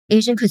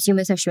Asian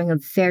consumers are showing a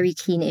very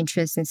keen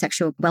interest in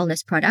sexual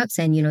wellness products.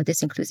 And,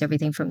 this includes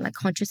everything from like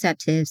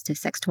contraceptives to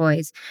sex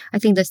toys. I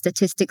think the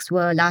statistics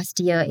were last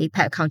year,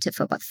 APAC accounted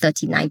for about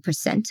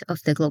 39%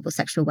 of the global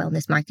sexual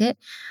wellness market.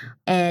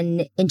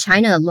 And in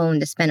China alone,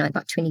 they spent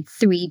about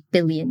 $23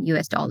 billion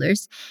US.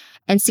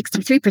 And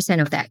 63%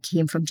 of that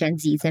came from Gen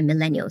Zs and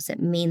millennials,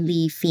 and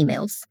mainly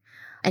females.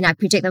 And I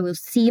predict that we'll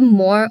see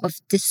more of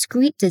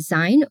discrete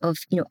design of,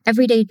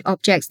 everyday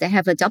objects that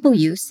have a double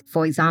use.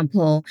 For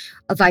example,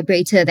 a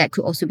vibrator that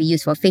could also be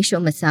used for facial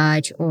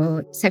massage,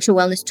 or sexual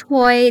wellness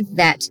toy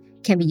that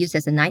can be used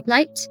as a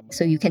nightlight,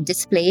 so you can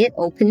display it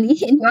openly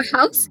in your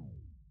house.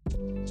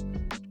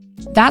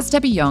 That's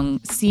Debbie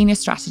Young, Senior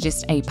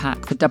Strategist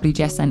APAC for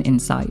WGSN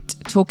Insight,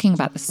 talking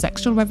about the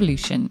sexual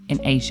revolution in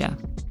Asia.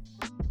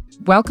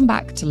 Welcome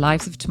back to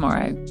Lives of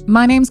Tomorrow.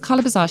 My name's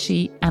Carla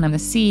Bazashi, and I'm the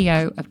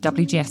CEO of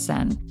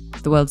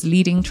WGSN, the world's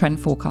leading trend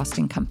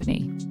forecasting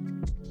company.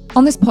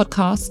 On this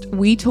podcast,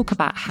 we talk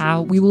about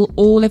how we will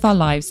all live our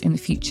lives in the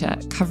future,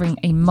 covering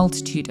a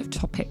multitude of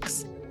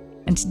topics.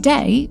 And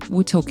today,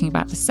 we're talking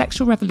about the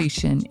sexual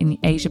revolution in the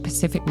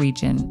Asia-Pacific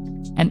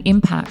region and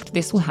impact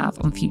this will have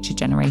on future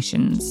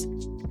generations.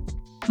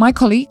 My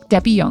colleague,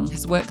 Debbie Young,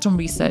 has worked on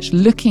research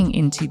looking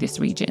into this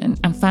region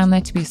and found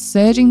there to be a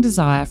surging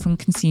desire from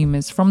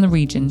consumers from the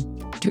region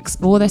to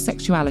explore their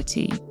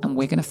sexuality, and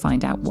we're going to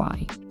find out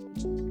why.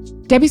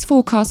 Debbie's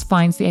forecast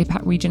finds the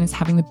APAC region is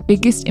having the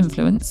biggest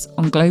influence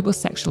on global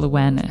sexual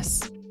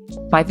awareness.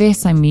 By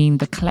this, I mean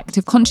the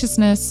collective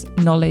consciousness,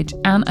 knowledge,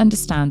 and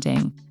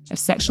understanding of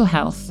sexual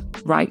health,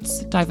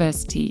 rights,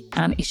 diversity,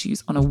 and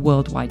issues on a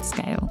worldwide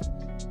scale.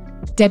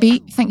 Debbie,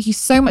 thank you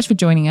so much for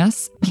joining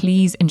us.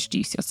 Please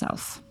introduce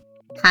yourself.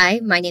 Hi,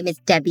 my name is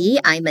Debbie.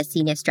 I'm a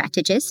senior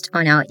strategist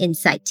on our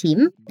Insight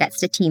team. That's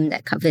the team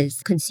that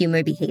covers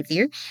consumer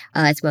behavior,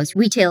 as well as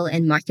retail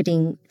and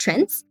marketing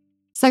trends.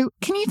 So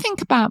can you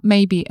think about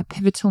maybe a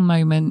pivotal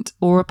moment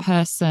or a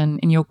person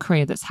in your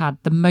career that's had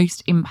the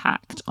most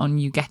impact on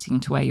you getting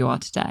to where you are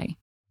today?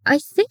 I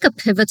think a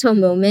pivotal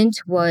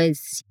moment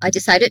was I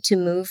decided to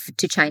move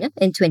to China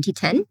in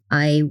 2010.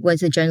 I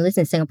was a journalist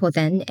in Singapore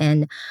then,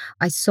 and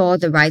I saw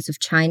the rise of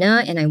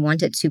China and I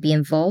wanted to be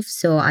involved.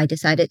 So I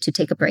decided to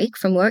take a break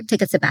from work,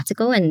 take a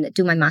sabbatical and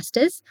do my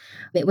master's.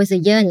 It was a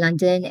year in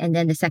London, and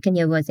then the second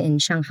year was in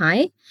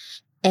Shanghai.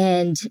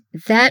 And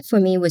that for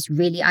me was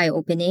really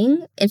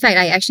eye-opening. In fact,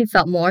 I actually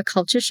felt more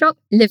culture shock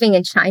living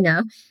in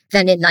China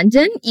than in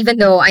London, even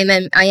though I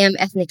am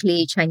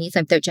ethnically Chinese.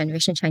 I'm third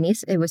generation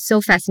Chinese. It was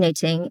so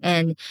fascinating.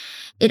 And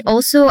it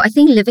also, I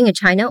think living in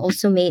China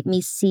also made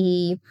me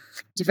see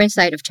different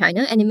side of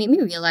China. And it made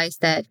me realize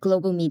that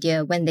global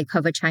media, when they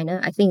cover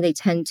China, I think they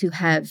tend to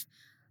have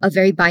a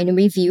very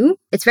binary view.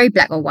 It's very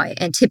black or white.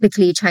 And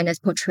typically China is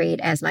portrayed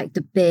as like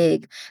the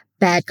big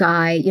bad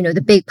guy,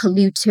 the big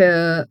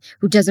polluter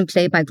who doesn't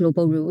play by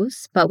global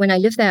rules. But when I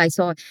lived there, I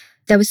saw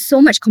there was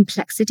so much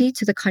complexity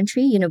to the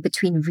country,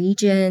 between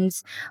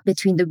regions,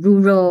 between the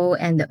rural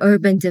and the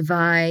urban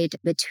divide,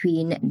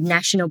 between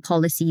national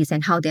policies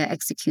and how they're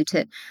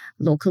executed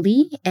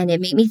locally. And it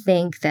made me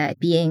think that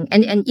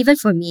and even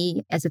for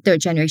me as a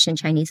third generation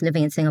Chinese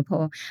living in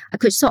Singapore, I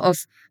could sort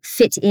of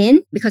fit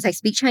in because I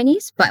speak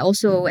Chinese, but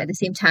also at the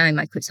same time,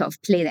 I could sort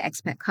of play the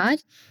expat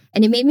card.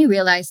 And it made me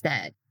realize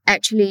that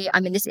actually,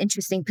 I'm in this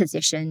interesting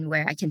position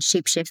where I can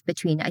shapeshift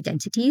between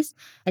identities.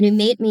 And it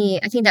made me,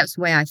 I think that's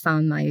where I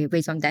found my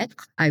raison d'etre.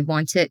 I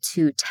wanted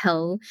to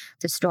tell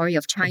the story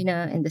of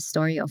China and the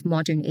story of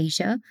modern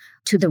Asia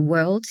to the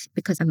world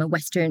because I'm a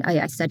Western.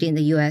 I studied in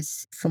the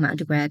US for my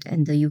undergrad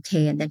and the UK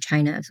and then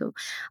China. So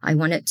I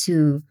wanted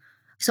to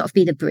sort of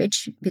be the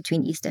bridge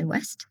between East and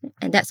West.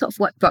 And that's sort of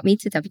what brought me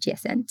to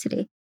WGSN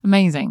today.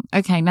 Amazing.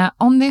 Okay, now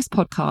on this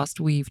podcast,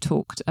 we've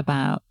talked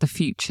about the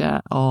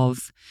future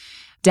of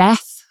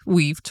death.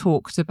 We've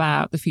talked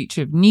about the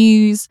future of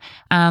news,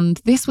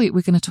 and this week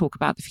we're going to talk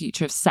about the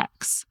future of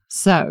sex.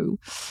 So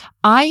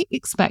I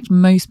expect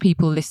most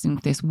people listening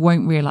to this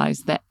won't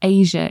realise that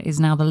Asia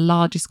is now the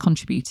largest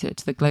contributor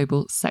to the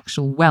global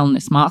sexual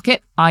wellness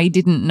market. I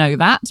didn't know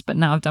that, but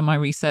now I've done my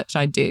research,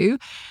 I do.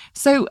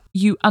 So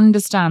you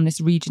understand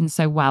this region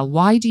so well.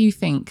 Why do you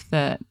think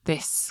that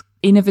this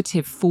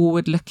innovative,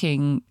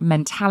 forward-looking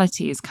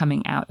mentality is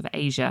coming out of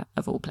Asia,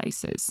 of all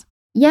places?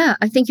 Yeah,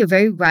 I think you're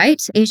very right.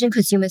 Asian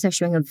consumers are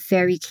showing a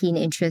very keen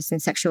interest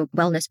in sexual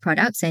wellness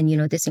products. And,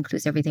 this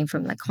includes everything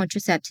from like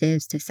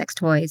contraceptives to sex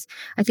toys.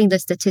 I think the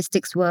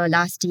statistics were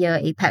last year,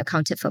 APAC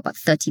accounted for about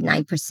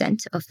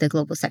 39% of the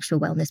global sexual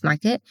wellness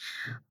market.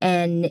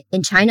 And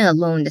in China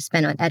alone, the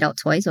spend on adult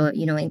toys, or,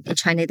 in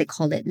China, they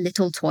call it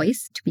little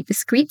toys to be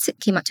discreet, it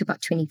came up to about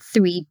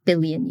 $23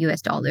 billion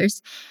US.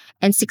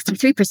 And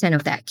 63%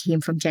 of that came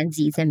from Gen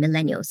Zs and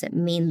millennials,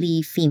 and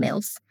mainly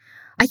females.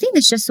 I think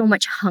there's just so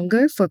much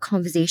hunger for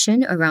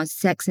conversation around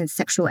sex and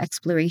sexual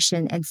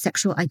exploration and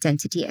sexual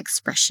identity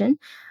expression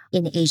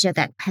in Asia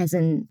that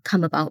hasn't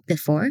come about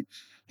before.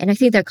 And I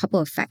think there are a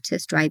couple of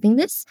factors driving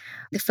this.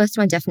 The first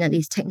one definitely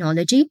is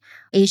technology.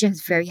 Asia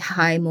has very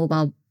high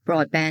mobile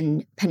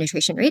broadband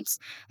penetration rates.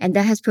 And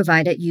that has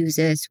provided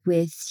users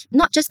with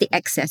not just the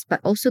access,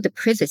 but also the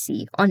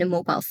privacy on a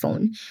mobile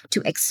phone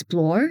to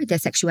explore their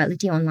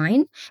sexuality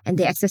online and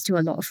the access to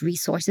a lot of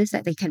resources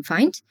that they can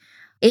find.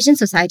 Asian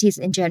societies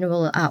in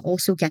general are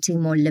also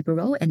getting more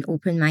liberal and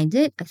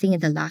open-minded. I think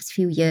in the last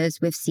few years,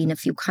 we've seen a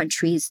few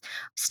countries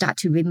start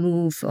to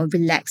remove or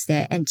relax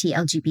their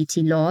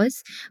anti-LGBT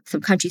laws.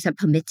 Some countries are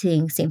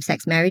permitting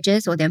same-sex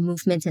marriages, or there are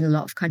movements in a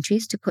lot of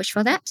countries to push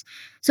for that.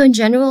 So in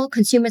general,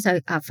 consumers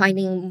are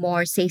finding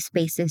more safe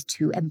spaces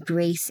to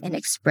embrace and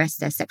express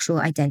their sexual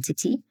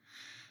identity.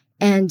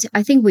 And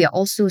I think we are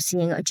also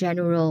seeing a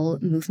general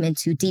movement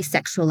to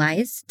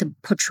desexualize the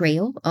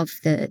portrayal of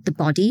the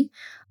body.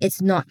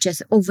 It's not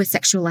just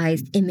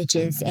over-sexualized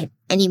images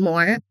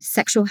anymore.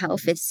 Sexual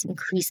health is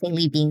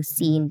increasingly being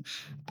seen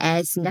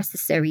as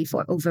necessary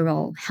for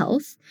overall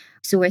health.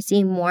 So we're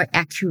seeing more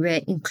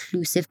accurate,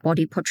 inclusive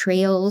body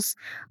portrayals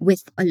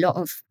with a lot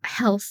of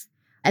health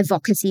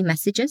advocacy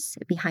messages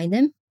behind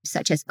them,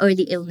 such as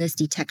early illness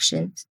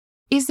detection.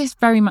 Is this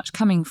very much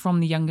coming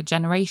from the younger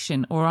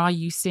generation, or are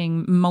you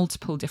seeing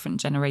multiple different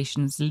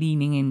generations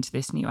leaning into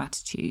this new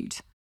attitude?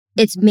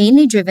 It's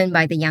mainly driven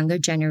by the younger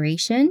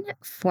generation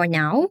for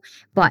now,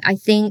 but I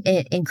think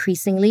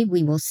increasingly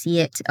we will see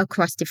it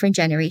across different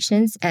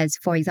generations as,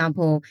 for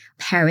example,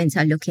 parents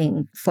are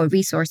looking for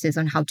resources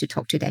on how to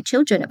talk to their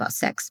children about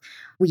sex.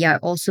 We are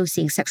also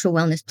seeing sexual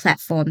wellness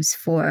platforms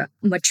for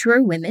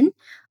mature women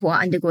who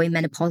are undergoing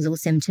menopausal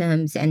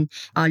symptoms and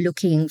are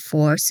looking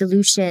for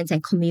solutions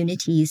and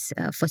communities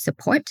for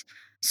support.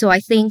 So I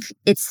think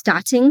it's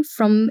starting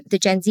from the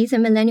Gen Zs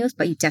and millennials,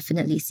 but you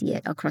definitely see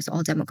it across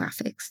all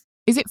demographics.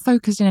 Is it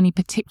focused in any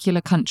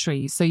particular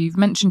countries? So you've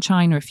mentioned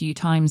China a few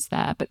times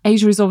there, but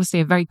Asia is obviously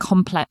a very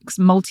complex,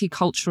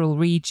 multicultural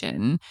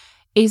region.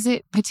 Is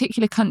it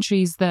particular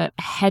countries that are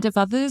ahead of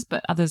others,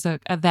 but others are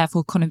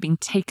therefore kind of being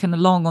taken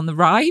along on the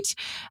ride?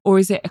 Or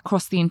is it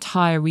across the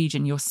entire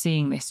region you're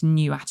seeing this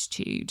new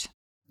attitude?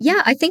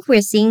 Yeah, I think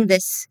we're seeing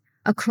this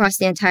across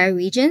the entire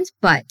regions,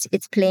 but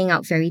it's playing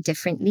out very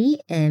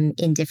differently in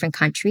different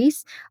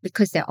countries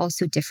because they're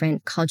also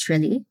different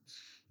culturally.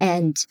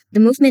 And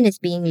the movement is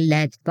being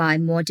led by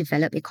more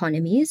developed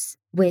economies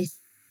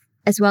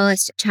as well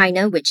as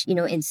China, which,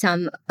 in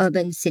some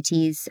urban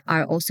cities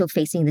are also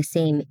facing the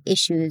same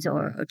issues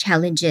or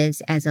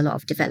challenges as a lot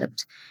of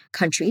developed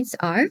countries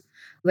are.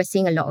 We're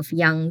seeing a lot of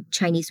young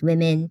Chinese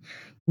women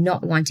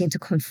not wanting to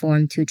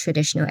conform to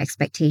traditional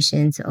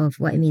expectations of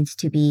what it means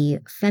to be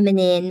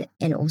feminine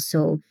and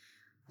also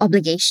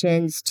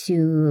obligations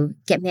to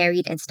get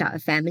married and start a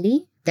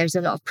family. There's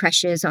a lot of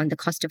pressures on the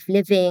cost of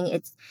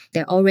living.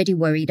 They're already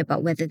worried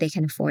about whether they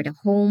can afford a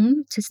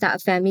home to start a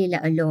family,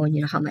 let alone,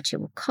 how much it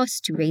will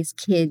cost to raise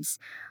kids.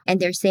 And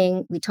they're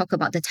saying, we talk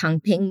about the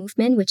Tangping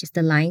movement, which is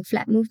the lying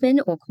flat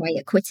movement or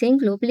quiet quitting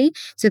globally.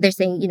 So they're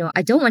saying,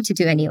 I don't want to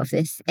do any of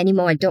this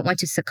anymore. I don't want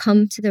to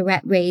succumb to the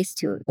rat race,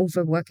 to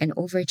overwork and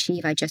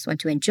overachieve. I just want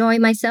to enjoy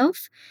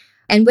myself.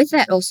 And with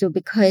that also,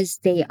 because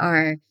they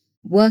are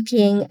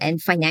working and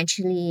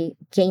financially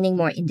gaining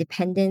more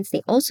independence,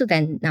 they also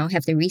then now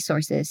have the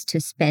resources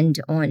to spend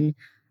on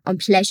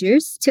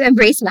pleasures, to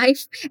embrace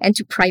life and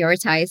to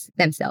prioritize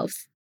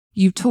themselves.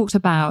 You talked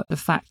about the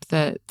fact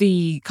that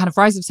the kind of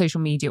rise of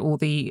social media or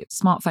the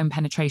smartphone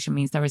penetration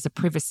means there is a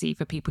privacy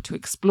for people to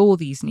explore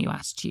these new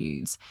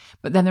attitudes.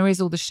 But then there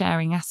is all the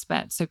sharing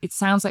aspect. So it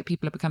sounds like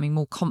people are becoming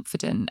more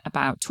confident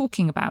about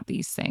talking about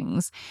these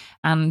things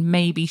and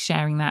maybe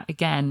sharing that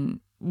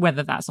again,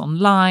 whether that's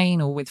online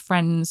or with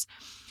friends.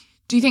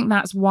 Do you think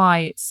that's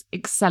why it's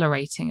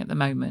accelerating at the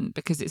moment?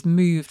 Because it's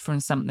moved from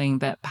something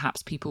that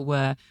perhaps people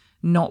were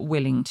not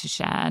willing to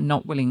share,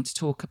 not willing to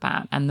talk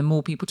about. And the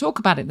more people talk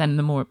about it, then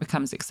the more it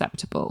becomes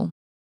acceptable.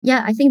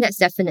 Yeah, I think that's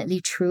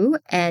definitely true.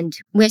 And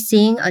we're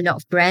seeing a lot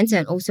of brands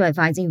and also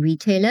advising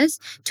retailers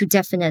to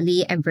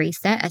definitely embrace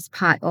that as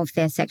part of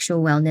their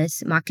sexual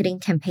wellness marketing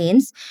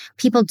campaigns.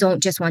 People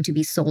don't just want to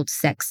be sold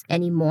sex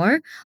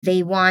anymore.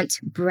 They want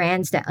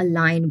brands that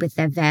align with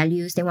their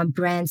values. They want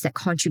brands that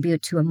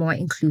contribute to a more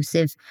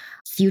inclusive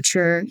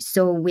future.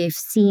 So we've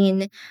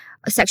seen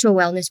sexual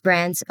wellness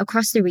brands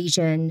across the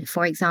region,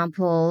 for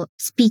example,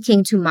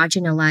 speaking to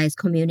marginalized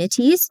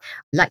communities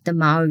like the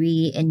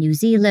Maori in New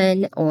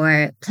Zealand,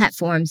 or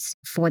platforms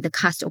for the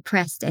caste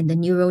oppressed and the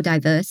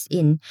neurodiverse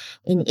in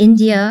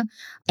India.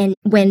 And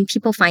when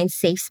people find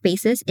safe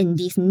spaces in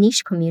these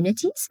niche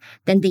communities,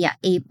 then they are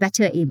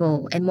better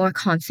able and more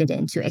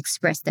confident to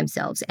express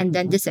themselves. And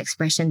then this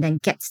expression then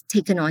gets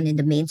taken on in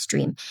the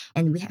mainstream.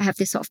 And we have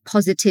this sort of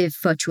positive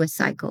virtuous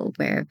cycle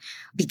where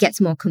it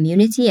gets more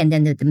community and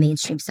then the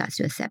mainstream starts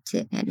to accept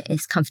it and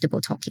is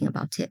comfortable talking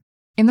about it.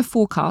 In the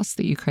forecast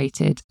that you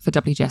created for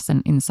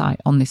WGSN Insight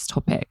on this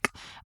topic,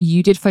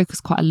 you did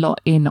focus quite a lot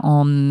in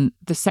on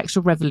the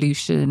sexual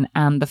revolution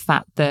and the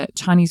fact that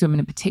Chinese women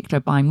in particular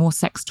are buying more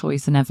sex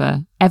toys than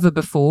ever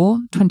before.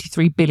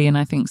 23 billion,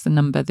 I think, is the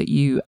number that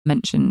you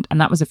mentioned. And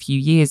that was a few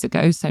years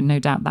ago. So no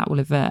doubt that will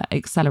have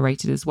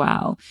accelerated as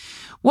well.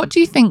 What do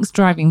you think is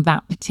driving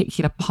that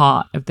particular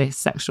part of this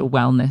sexual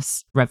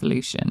wellness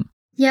revolution?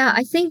 Yeah,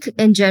 I think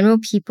in general,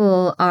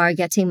 people are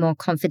getting more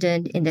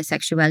confident in their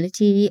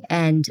sexuality,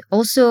 and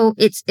also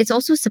it's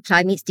also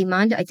supply meets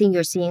demand. I think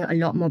you're seeing a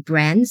lot more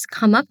brands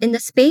come up in the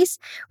space,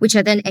 which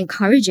are then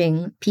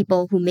encouraging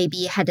people who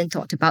maybe hadn't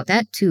thought about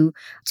that to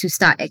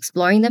start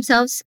exploring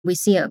themselves. We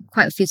see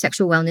quite a few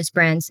sexual wellness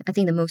brands. I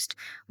think the most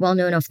well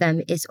known of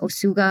them is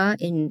Osuga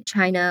in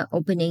China,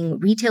 opening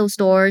retail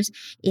stores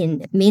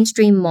in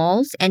mainstream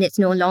malls, and it's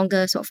no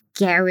longer sort of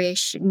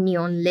garish,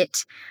 neon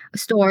lit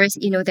stores.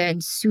 They're in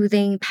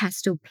soothing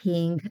pastel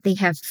pink. They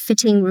have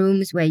fitting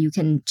rooms where you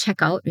can check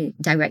out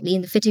directly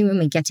in the fitting room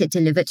and get it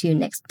delivered to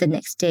you the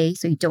next day,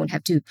 so you don't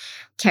have to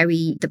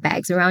carry the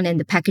bags around, and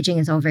the packaging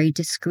is all very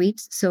discreet.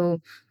 So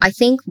I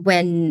think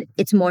when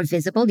it's more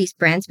visible, these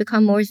brands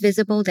become more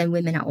visible, then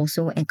women are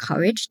also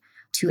encouraged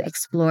to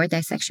explore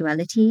their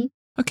sexuality.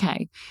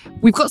 Okay,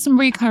 we've got some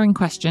recurring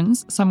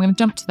questions, so I'm going to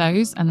jump to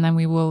those and then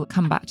we will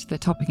come back to the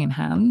topic in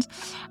hand.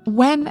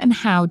 When and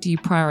how do you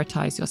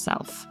prioritize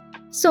yourself?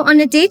 So on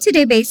a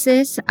day-to-day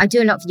basis, I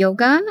do a lot of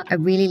yoga. I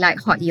really like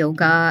hot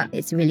yoga.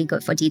 It's really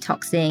good for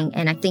detoxing.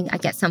 And I think I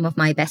get some of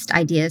my best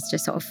ideas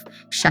just sort of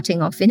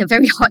shutting off in a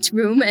very hot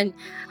room.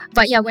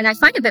 But yeah, when I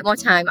find a bit more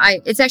time,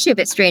 it's actually a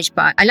bit strange,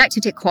 but I like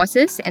to take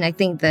courses. And I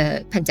think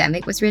the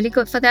pandemic was really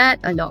good for that.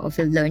 A lot of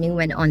the learning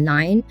went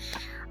online.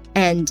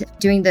 And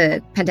during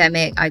the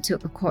pandemic, I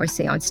took a course,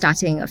 say, on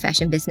starting a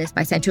fashion business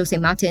by Central St.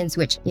 Martins,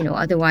 which,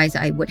 otherwise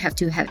I would have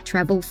to have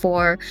traveled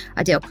for.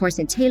 I did a course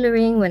in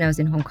tailoring when I was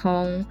in Hong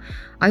Kong.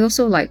 I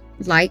also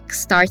like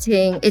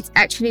starting. It's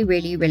actually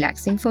really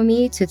relaxing for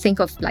me to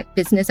think of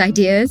business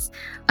ideas.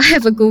 I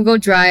have a Google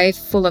Drive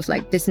full of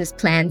business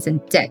plans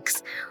and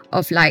decks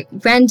of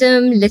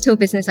random little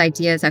business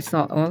ideas I've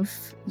thought of.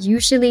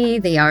 Usually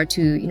they are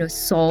to,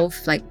 solve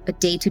a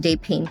day-to-day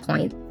pain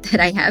point that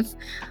I have.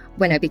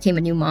 When I became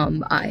a new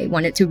mom, I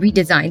wanted to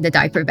redesign the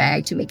diaper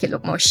bag to make it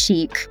look more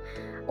chic.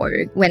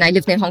 Or when I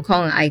lived in Hong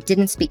Kong, I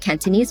didn't speak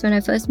Cantonese when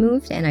I first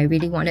moved, and I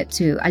really wanted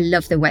to. I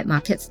love the wet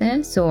markets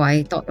there, so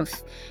I thought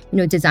of,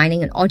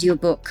 designing an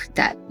audiobook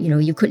that,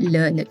 you could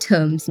learn the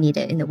terms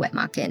needed in the wet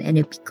market, and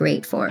it'd be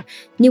great for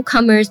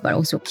newcomers, but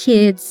also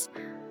kids.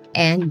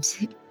 And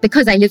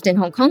because I lived in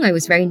Hong Kong, I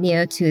was very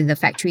near to the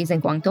factories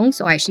in Guangdong,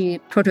 so I actually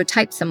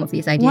prototyped some of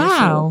these ideas.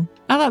 Wow.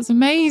 Oh, that's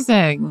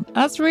amazing.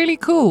 That's really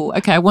cool.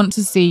 Okay, I want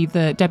to see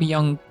the Debbie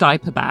Young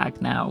diaper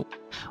bag now.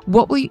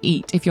 What will you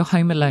eat if you're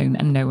home alone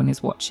and no one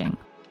is watching?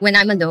 When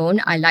I'm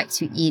alone, I like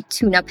to eat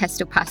tuna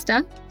pesto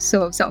pasta.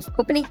 So sort of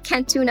opening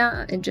canned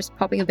tuna and just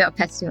popping a bit of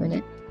pesto in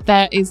it.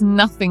 There is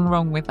nothing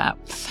wrong with that.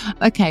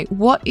 Okay,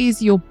 what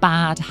is your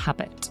bad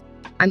habit?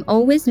 I'm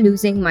always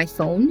losing my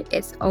phone.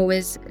 It's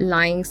always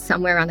lying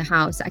somewhere around the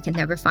house. I can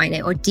never find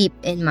it, or deep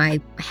in my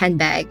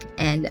handbag,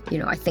 and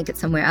I think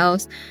it's somewhere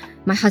else.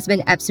 My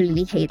husband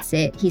absolutely hates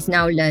it. He's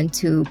now learned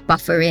to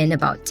buffer in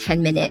about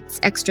 10 minutes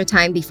extra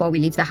time before we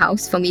leave the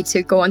house for me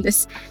to go on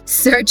this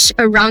search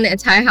around the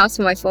entire house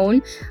for my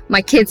phone.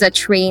 My kids are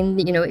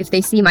trained, if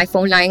they see my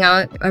phone lying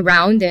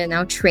around, they're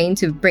now trained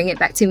to bring it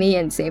back to me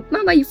and say,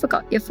 "Mama, you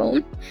forgot your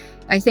phone."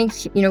 I think,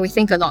 we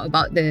think a lot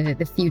about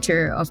the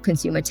future of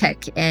consumer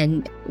tech.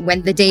 And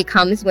when the day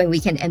comes when we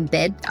can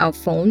embed our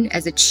phone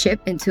as a chip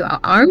into our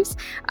arms,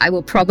 I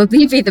will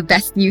probably be the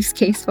best use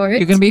case for it.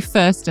 You're going to be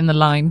first in the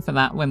line for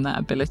that when that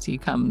ability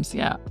comes,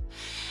 yeah.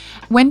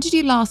 When did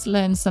you last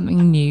learn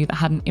something new that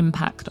had an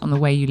impact on the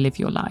way you live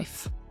your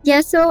life?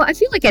 Yeah, so I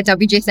feel like at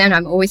WGSN,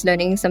 I'm always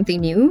learning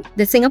something new.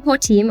 The Singapore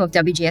team of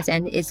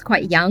WGSN is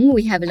quite young.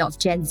 We have a lot of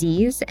Gen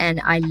Zs,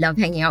 and I love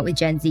hanging out with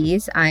Gen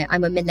Zs.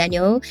 I'm a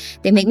millennial.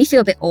 They make me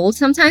feel a bit old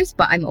sometimes,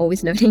 but I'm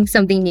always learning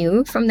something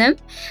new from them.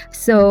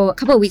 So a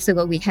couple of weeks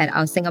ago, we had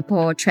our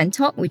Singapore Trend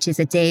Talk, which is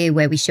a day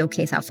where we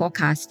showcase our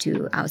forecast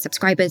to our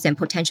subscribers and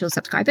potential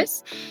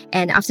subscribers.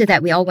 And after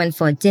that, we all went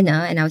for dinner,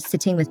 and I was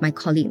sitting with my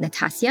colleague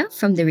Natasha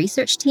from the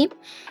research team.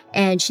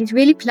 And she's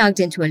really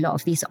plugged into a lot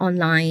of these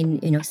online,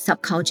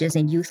 subcultures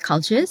and youth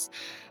cultures.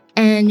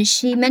 And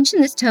she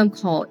mentioned this term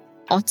called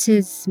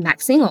autism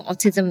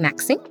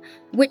maxing,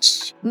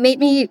 which made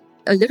me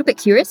a little bit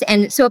curious.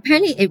 And so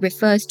apparently it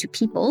refers to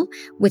people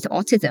with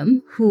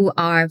autism who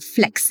are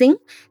flexing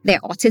their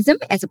autism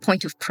as a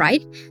point of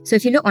pride. So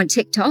if you look on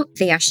TikTok,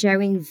 they are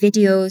sharing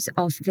videos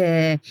of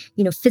the,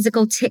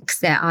 physical tics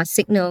that are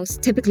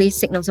typically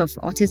signals of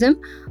autism,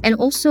 and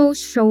also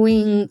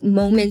showing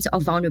moments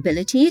of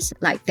vulnerabilities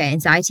like their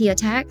anxiety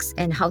attacks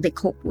and how they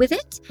cope with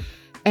it.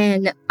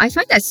 And I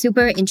find that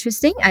super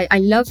interesting. I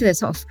love the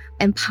sort of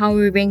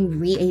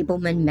empowering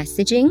re-ablement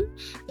messaging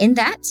in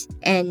that.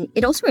 And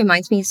it also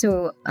reminds me,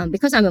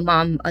 because I'm a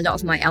mom, a lot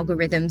of my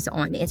algorithms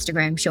on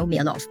Instagram show me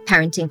a lot of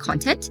parenting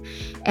content.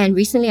 And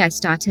recently I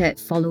started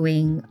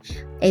following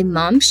a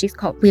mom. She's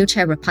called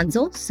Wheelchair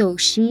Rapunzel. So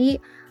she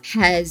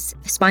has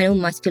spinal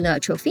muscular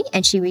atrophy,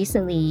 and she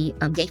recently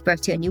gave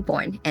birth to a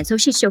newborn. And so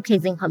she's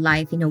showcasing her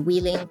life,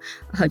 wheeling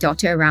her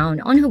daughter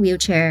around on her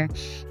wheelchair.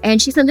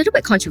 And she's a little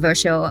bit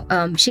controversial.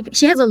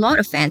 She has a lot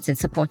of fans and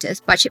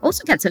supporters, but she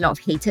also gets a lot of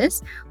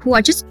haters who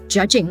are just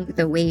judging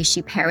the way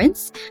she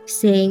parents,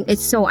 saying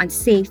it's so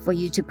unsafe for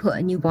you to put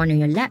a newborn on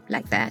your lap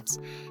like that.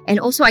 And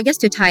also, I guess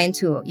to tie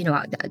into,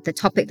 the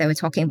topic that we're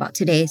talking about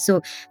today.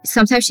 So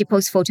sometimes she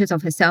posts photos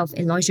of herself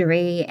in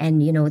lingerie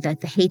and,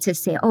 the haters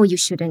say, oh, you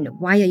shouldn't.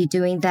 Why are you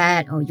doing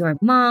that? Or you're a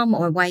mom,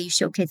 or why are you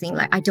showcasing?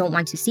 Like, I don't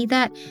want to see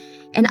that.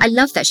 And I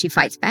love that she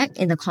fights back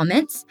in the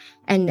comments.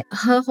 And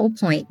her whole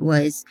point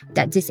was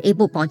that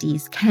disabled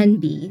bodies can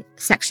be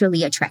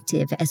sexually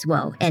attractive as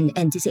well. And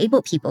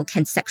disabled people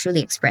can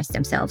sexually express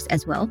themselves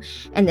as well.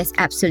 And there's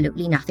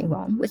absolutely nothing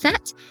wrong with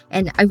that.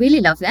 And I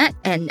really love that.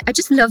 And I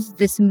just love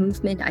this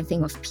movement, I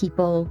think, of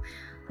people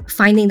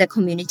finding the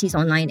communities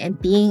online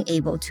and being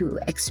able to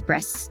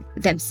express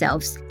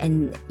themselves.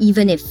 And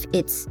even if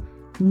it's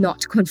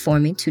not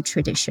conforming to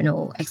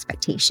traditional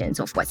expectations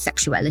of what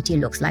sexuality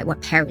looks like,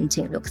 what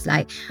parenting looks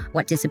like,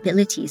 what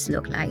disabilities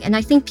look like. And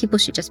I think people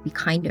should just be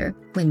kinder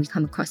when we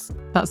come across.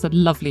 That's a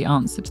lovely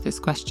answer to this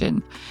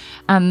question.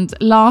 And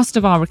last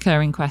of our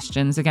recurring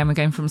questions, again, we're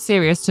going from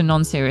serious to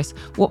non-serious.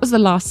 What was the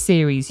last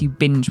series you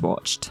binge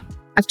watched?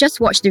 I've just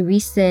watched the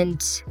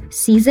recent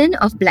season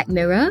of Black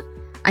Mirror.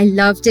 I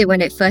loved it when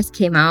it first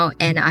came out,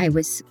 and I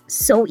was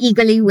so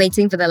eagerly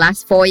waiting for the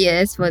last 4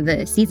 years for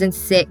the season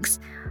 6.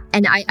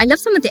 And I love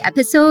some of the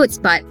episodes,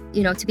 but,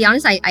 to be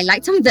honest, I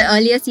liked some of the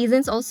earlier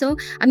seasons also.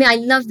 I mean, I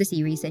love the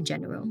series in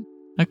general.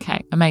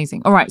 Okay,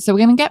 amazing. All right, so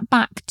we're going to get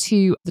back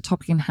to the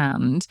topic in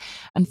hand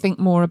and think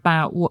more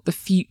about what the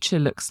future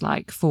looks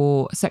like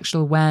for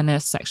sexual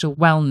awareness, sexual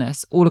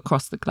wellness all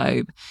across the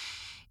globe.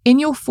 In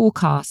your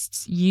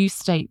forecasts, you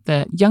state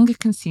that younger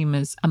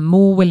consumers are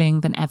more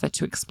willing than ever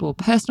to explore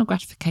personal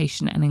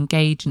gratification and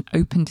engage in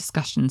open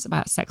discussions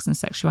about sex and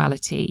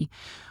sexuality.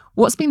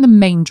 What's been the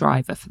main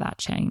driver for that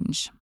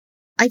change?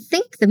 I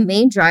think the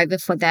main driver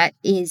for that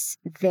is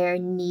their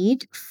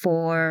need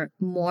for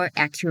more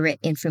accurate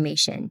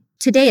information.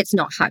 Today, it's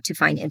not hard to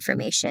find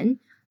information,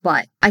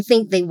 but I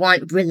think they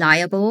want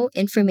reliable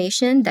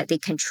information that they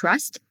can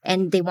trust,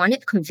 and they want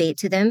it conveyed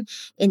to them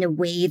in a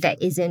way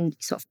that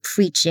isn't sort of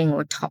preaching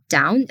or top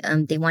down.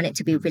 They want it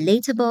to be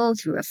relatable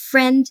through a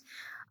friend,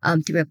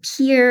 through a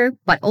peer,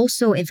 but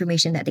also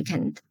information that they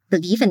can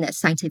believe and that's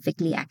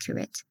scientifically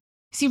accurate.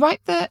 So you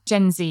write that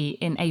Gen Z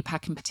in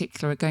APAC in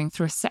particular are going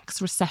through a sex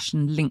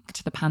recession linked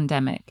to the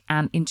pandemic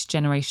and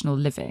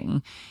intergenerational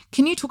living.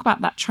 Can you talk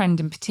about that trend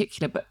in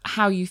particular, but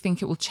how you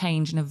think it will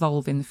change and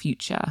evolve in the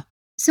future?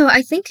 So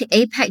I think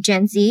APAC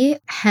Gen Z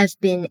have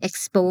been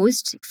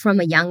exposed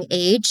from a young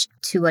age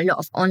to a lot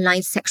of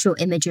online sexual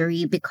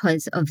imagery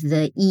because of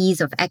the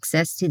ease of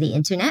access to the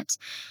internet,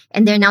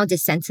 and they're now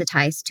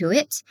desensitized to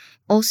it.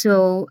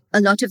 Also, a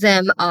lot of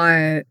them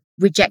are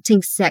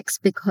rejecting sex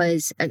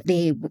because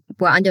they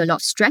were under a lot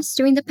of stress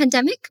during the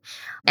pandemic.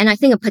 And I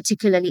think a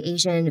particularly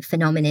Asian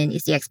phenomenon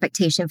is the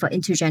expectation for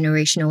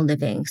intergenerational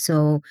living.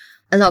 So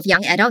a lot of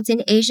young adults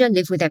in Asia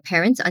live with their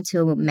parents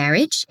until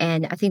marriage.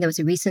 And I think there was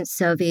a recent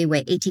survey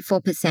where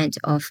 84%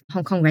 of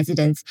Hong Kong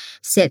residents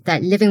said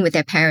that living with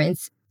their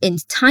parents in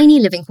tiny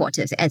living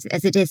quarters, as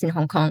it is in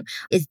Hong Kong,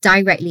 is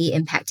directly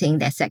impacting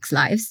their sex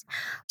lives.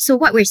 So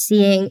what we're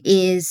seeing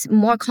is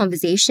more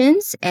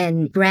conversations,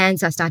 and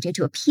brands are starting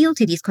to appeal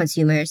to these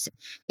consumers.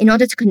 In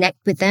order to connect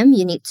with them,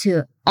 you need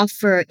to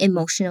offer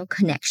emotional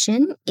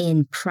connection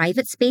in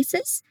private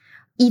spaces,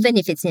 even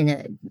if it's in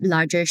a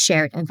larger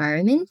shared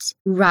environment,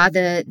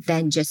 rather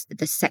than just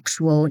the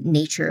sexual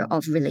nature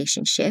of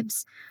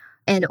relationships.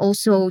 And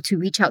also to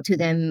reach out to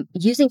them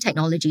using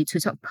technology to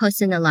sort of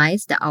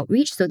personalize the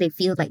outreach so they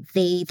feel like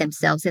they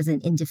themselves as an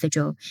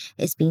individual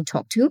is being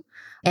talked to.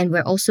 And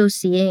we're also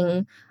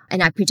seeing,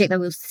 and I predict that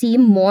we'll see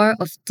more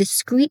of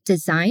discrete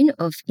design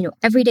of,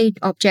 everyday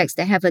objects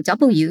that have a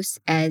double use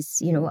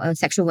as, a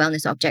sexual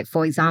wellness object.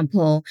 For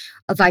example,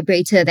 a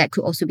vibrator that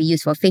could also be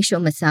used for facial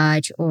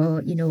massage,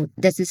 or,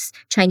 there's this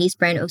Chinese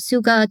brand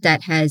Osuga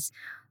that has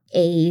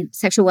a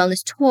sexual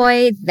wellness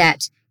toy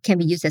that can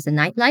be used as a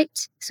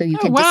nightlight. So you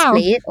can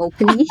display it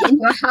openly in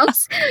your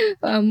house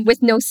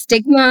with no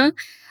stigma.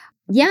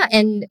 Yeah,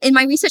 and in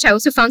my research, I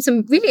also found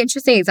some really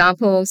interesting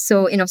examples.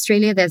 So in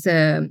Australia, there's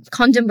a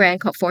condom brand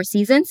called Four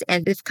Seasons,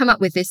 and they've come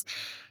up with this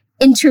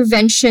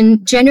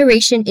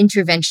generation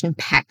intervention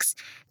packs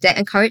that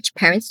encourage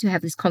parents to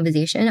have this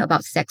conversation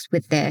about sex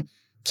with their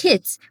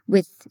kids.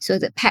 So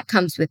the pack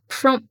comes with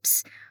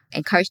prompts,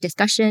 encourage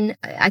discussion.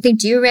 I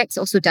think Durex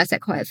also does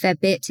that quite a fair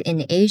bit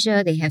in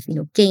Asia. They have,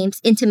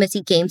 games,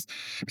 intimacy games,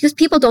 because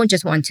people don't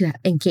just want to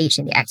engage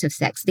in the act of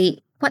sex.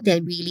 What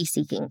they're really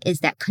seeking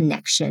is that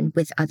connection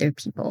with other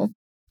people.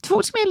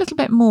 Talk to me a little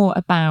bit more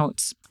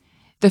about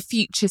the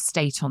future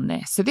state on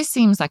this. So this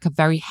seems like a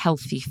very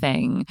healthy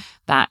thing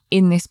that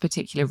in this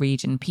particular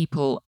region,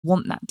 people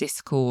want that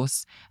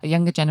discourse. A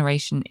younger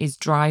generation is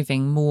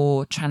driving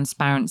more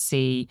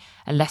transparency,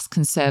 a less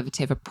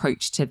conservative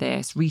approach to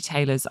this.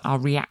 Retailers are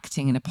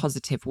reacting in a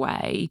positive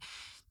way.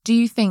 Do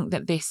you think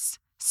that this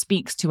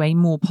speaks to a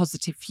more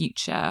positive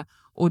future,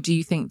 or do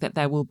you think that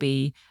there will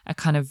be a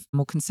kind of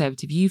more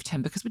conservative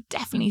U-turn? Because we're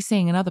definitely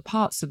seeing in other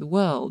parts of the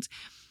world,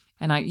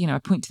 and I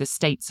point to the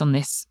States on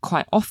this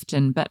quite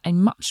often, but a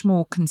much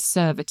more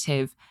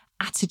conservative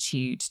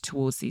attitude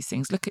towards these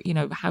things. Look at,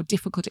 how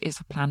difficult it is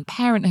for Planned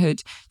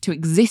Parenthood to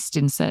exist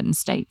in certain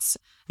states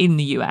in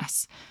the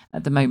US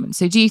at the moment.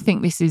 So do you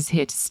think this is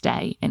here to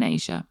stay in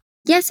Asia?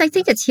 Yes, I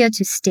think it's here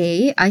to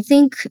stay. I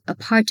think a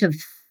part of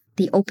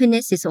the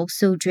openness is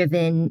also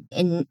driven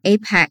in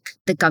APAC.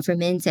 The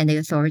governments and the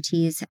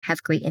authorities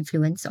have great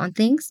influence on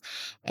things.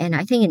 And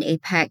I think in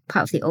APAC,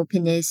 part of the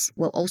openness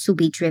will also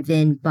be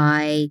driven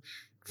by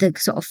the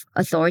sort of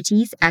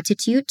authorities'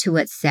 attitude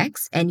towards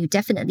sex. And you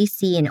definitely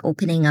see an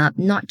opening up,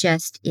 not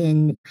just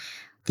in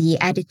the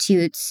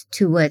attitudes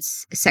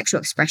towards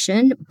sexual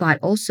expression, but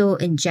also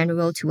in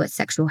general towards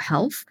sexual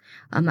health.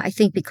 I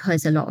think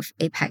because a lot of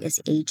APAC is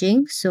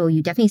aging, so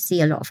you definitely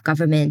see a lot of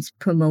governments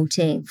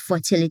promoting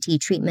fertility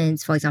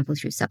treatments, for example,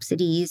 through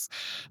subsidies.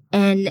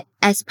 And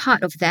as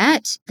part of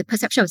that, the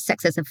perception of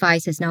sex as a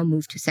vice has now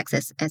moved to sex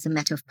as a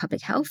matter of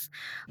public health.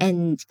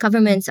 And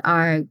governments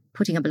are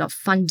putting up a lot of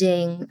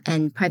funding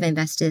and private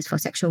investors for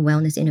sexual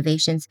wellness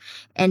innovations.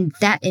 And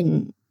that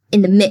in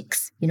the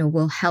mix,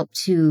 will help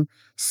to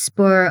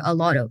spur a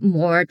lot of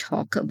more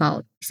talk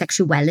about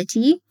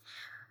sexuality.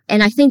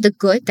 And I think the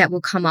good that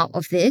will come out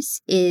of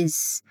this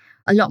is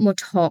a lot more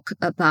talk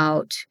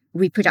about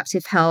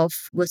reproductive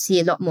health. We'll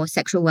see a lot more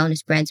sexual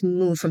wellness brands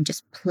move from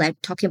just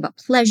talking about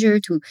pleasure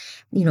to,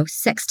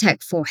 sex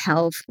tech for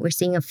health. We're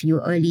seeing a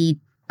few early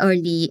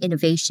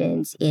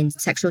innovations in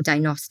sexual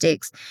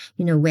diagnostics,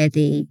 where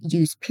they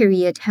use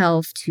period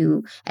health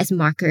as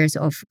markers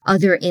of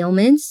other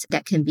ailments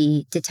that can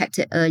be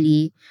detected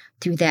early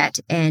through that.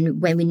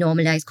 And when we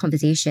normalize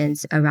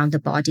conversations around the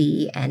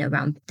body and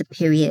around the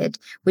period,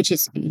 which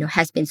is,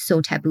 has been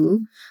so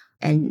taboo,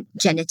 and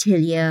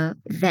genitalia,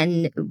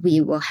 then we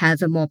will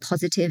have a more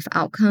positive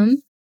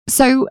outcome.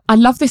 So I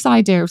love this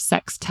idea of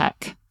sex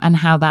tech and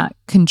how that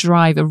can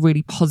drive a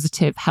really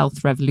positive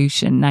health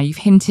revolution. Now, you've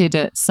hinted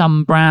at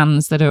some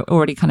brands that are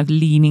already kind of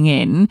leaning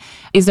in.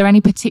 Is there any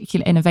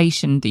particular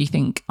innovation that you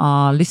think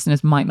our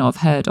listeners might not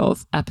have heard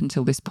of up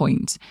until this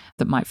point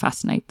that might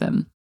fascinate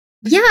them?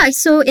 Yeah,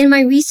 so in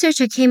my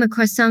research, I came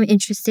across some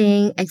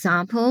interesting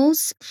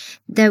examples.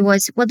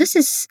 This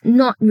is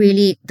not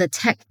really the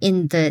tech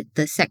in the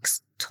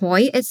sex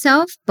toy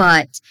itself,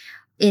 but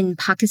in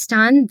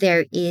Pakistan,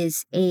 there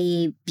is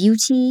a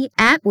beauty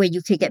app where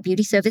you could get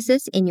beauty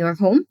services in your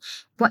home.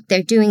 What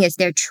they're doing is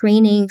they're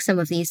training some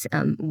of these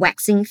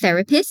waxing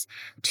therapists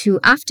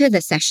to, after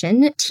the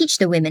session, teach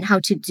the women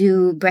how to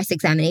do breast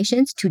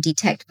examinations to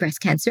detect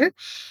breast cancer.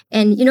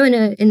 And,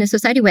 in a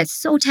society where it's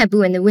so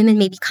taboo and the women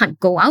maybe can't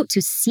go out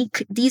to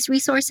seek these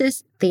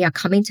resources, they are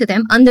coming to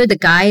them under the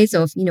guise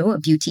of, a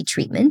beauty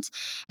treatment.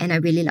 And I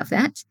really love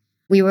that.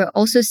 We were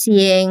also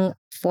seeing,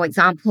 for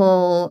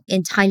example,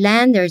 in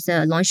Thailand, there's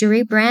a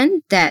lingerie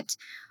brand that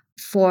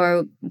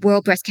for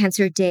World Breast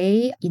Cancer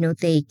Day,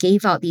 they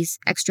gave out these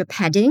extra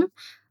padding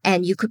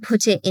and you could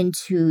put it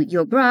into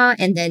your bra.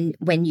 And then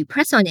when you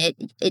press on it,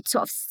 it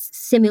sort of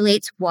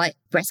simulates what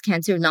breast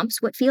cancer lumps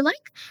would feel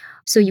like.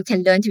 So you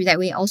can learn through that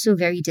way, also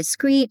very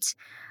discreet.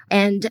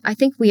 And I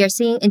think we are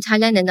seeing in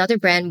Thailand, another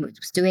brand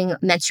was doing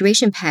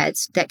menstruation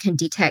pads that can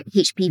detect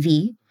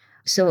HPV.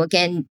 So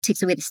again,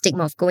 takes away the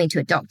stigma of going to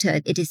a doctor.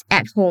 It is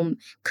at-home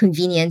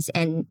convenience,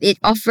 and it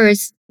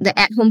offers the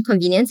at-home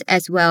convenience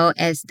as well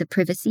as the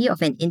privacy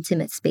of an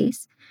intimate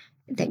space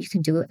that you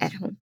can do at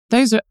home.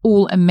 Those are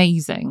all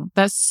amazing.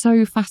 That's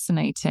so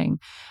fascinating,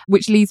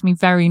 which leads me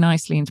very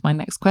nicely into my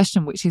next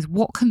question, which is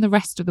what can the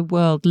rest of the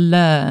world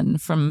learn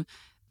from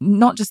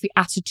not just the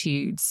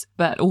attitudes,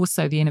 but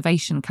also the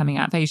innovation coming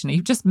out of Asia?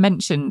 You've just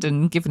mentioned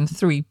and given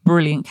 3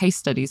 brilliant case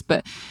studies,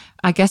 but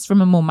I guess from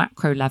a more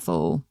macro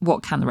level,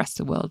 what can the rest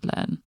of the world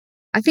learn?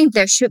 I think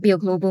there should be a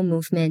global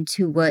movement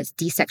towards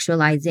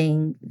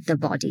desexualizing the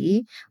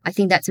body. I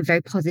think that's a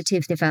very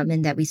positive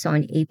development that we saw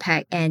in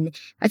APAC. And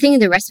I think in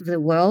the rest of the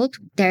world,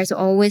 there's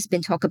always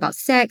been talk about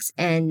sex,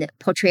 and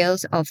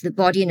portrayals of the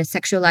body in a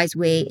sexualized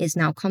way is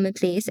now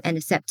commonplace and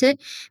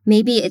accepted.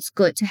 Maybe it's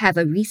good to have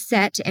a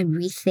reset and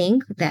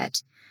rethink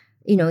that,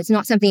 it's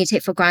not something you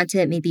take for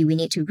granted. Maybe we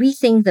need to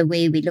rethink the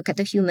way we look at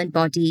the human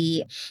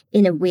body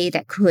in a way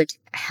that could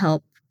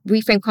help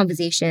reframe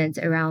conversations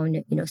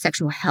around,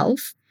 sexual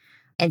health,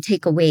 and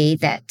take away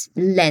that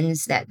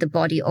lens that the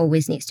body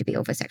always needs to be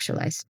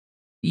over-sexualized.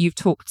 You've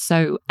talked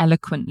so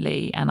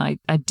eloquently, and I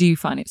do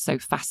find it so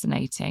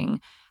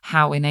fascinating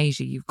how in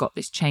Asia you've got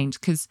this change,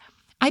 because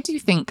I do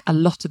think a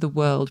lot of the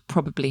world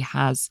probably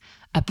has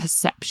a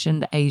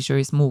perception that Asia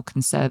is more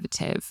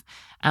conservative.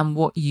 And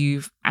what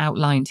you've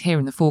outlined here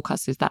in the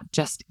forecast is that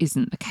just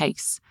isn't the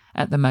case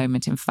at the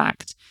moment. In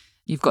fact,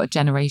 you've got a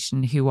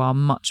generation who are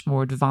much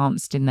more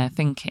advanced in their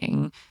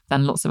thinking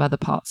than lots of other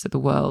parts of the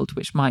world,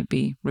 which might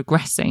be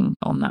regressing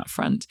on that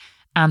front.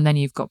 And then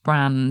you've got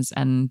brands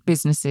and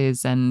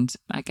businesses and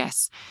I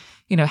guess,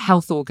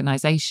 health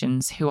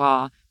organizations who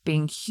are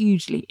being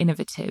hugely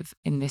innovative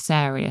in this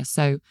area.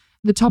 So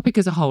The topic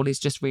as a whole is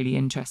just really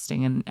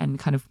interesting, and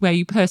kind of where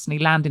you personally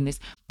land in this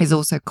is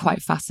also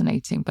quite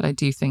fascinating. But I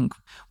do think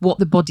what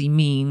the body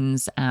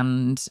means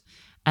and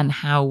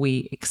how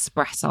we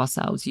express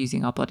ourselves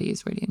using our body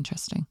is really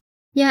interesting.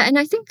 Yeah, and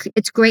I think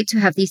it's great to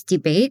have these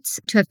debates,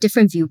 to have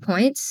different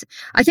viewpoints.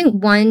 I think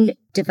one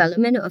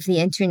development of the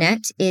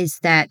internet is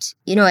that,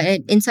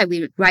 at Insight,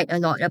 we write a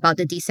lot about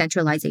the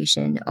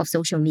decentralization of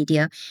social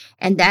media,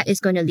 and that is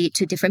going to lead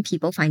to different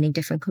people finding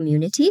different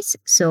communities.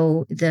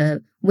 So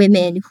the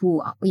women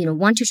who,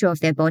 want to show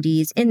off their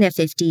bodies in their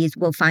 50s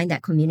will find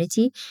that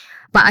community.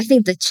 But I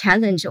think the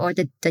challenge or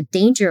the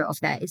danger of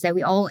that is that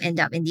we all end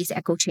up in these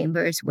echo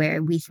chambers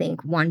where we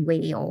think one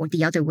way or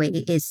the other way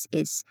is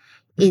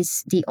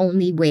the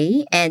only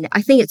way. And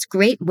I think it's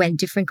great when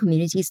different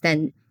communities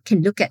then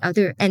can look at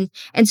other and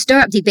stir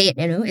up debate.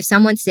 If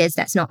someone says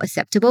that's not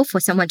acceptable, for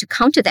someone to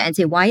counter that and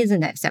say, why isn't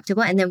that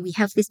acceptable? And then we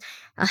have this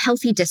a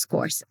healthy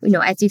discourse.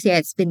 As you say,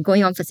 it's been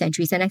going on for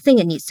centuries, and I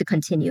think it needs to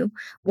continue.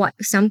 What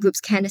some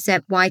groups can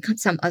accept, why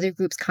some other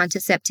groups can't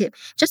accept it,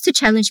 just to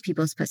challenge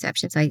people's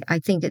perceptions. I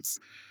think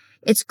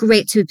it's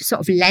great to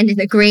sort of land in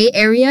a gray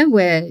area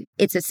where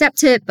it's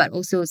accepted, but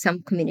also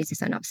some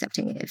communities are not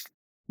accepting it.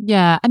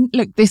 Yeah. And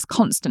look, this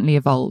constantly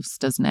evolves,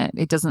 doesn't it?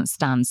 It doesn't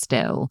stand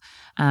still.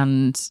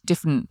 And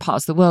different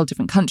parts of the world,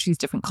 different countries,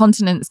 different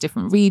continents,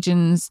 different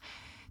regions,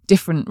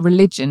 different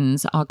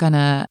religions are going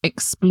to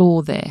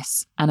explore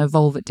this and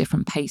evolve at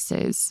different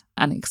paces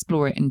and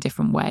explore it in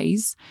different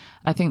ways.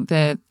 I think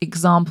the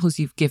examples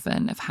you've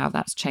given of how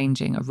that's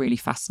changing are really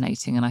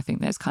fascinating. And I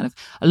think there's kind of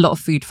a lot of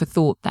food for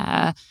thought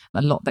there,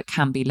 a lot that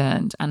can be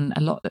learned, and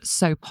a lot that's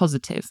so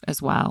positive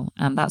as well.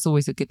 And that's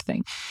always a good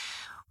thing.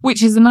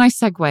 Which is a nice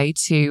segue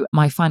to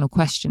my final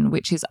question,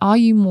 which is, are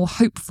you more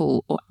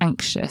hopeful or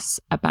anxious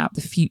about the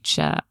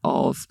future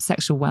of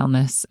sexual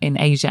wellness in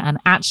Asia and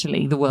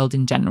actually the world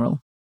in general?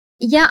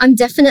 Yeah, I'm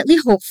definitely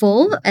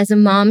hopeful. As a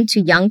mom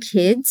to young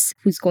kids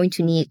who's going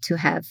to need to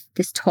have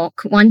this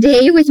talk one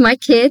day with my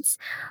kids,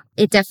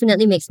 it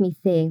definitely makes me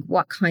think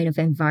what kind of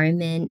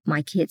environment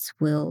my kids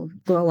will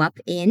grow up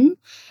in.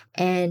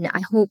 And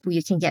I hope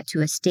we can get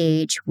to a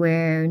stage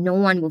where no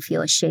one will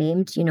feel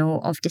ashamed,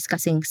 of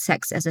discussing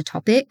sex as a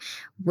topic,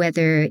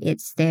 whether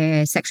it's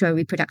their sexual and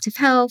reproductive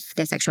health,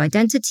 their sexual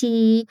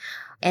identity,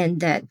 and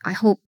that I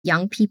hope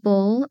young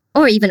people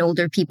or even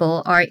older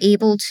people are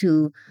able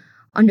to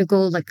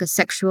undergo like a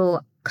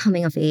sexual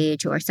coming of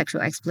age or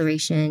sexual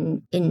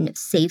exploration in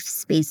safe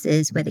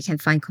spaces where they can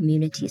find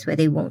communities where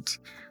they won't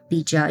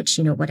be judged,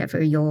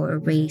 whatever your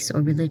race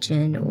or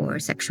religion or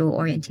sexual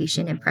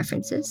orientation and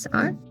preferences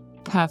are.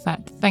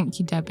 Perfect. Thank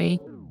you, Debbie.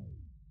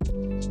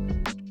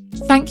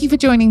 Thank you for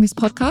joining this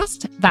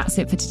podcast. That's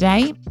it for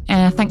today.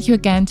 Thank you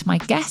again to my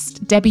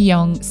guest, Debbie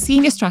Young,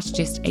 Senior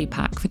Strategist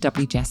APAC for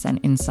WGSN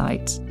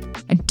Insight.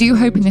 I do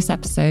hope in this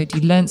episode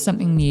you learned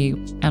something new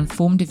and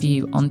formed a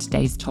view on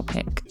today's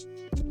topic.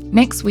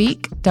 Next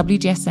week,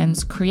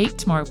 WGSN's Create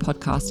Tomorrow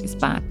podcast is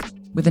back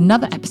with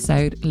another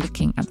episode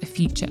looking at the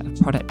future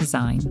of product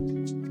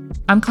design.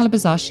 I'm Carla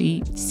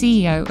Bazashi,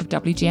 CEO of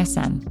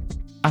WGSN.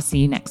 I'll see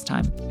you next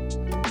time.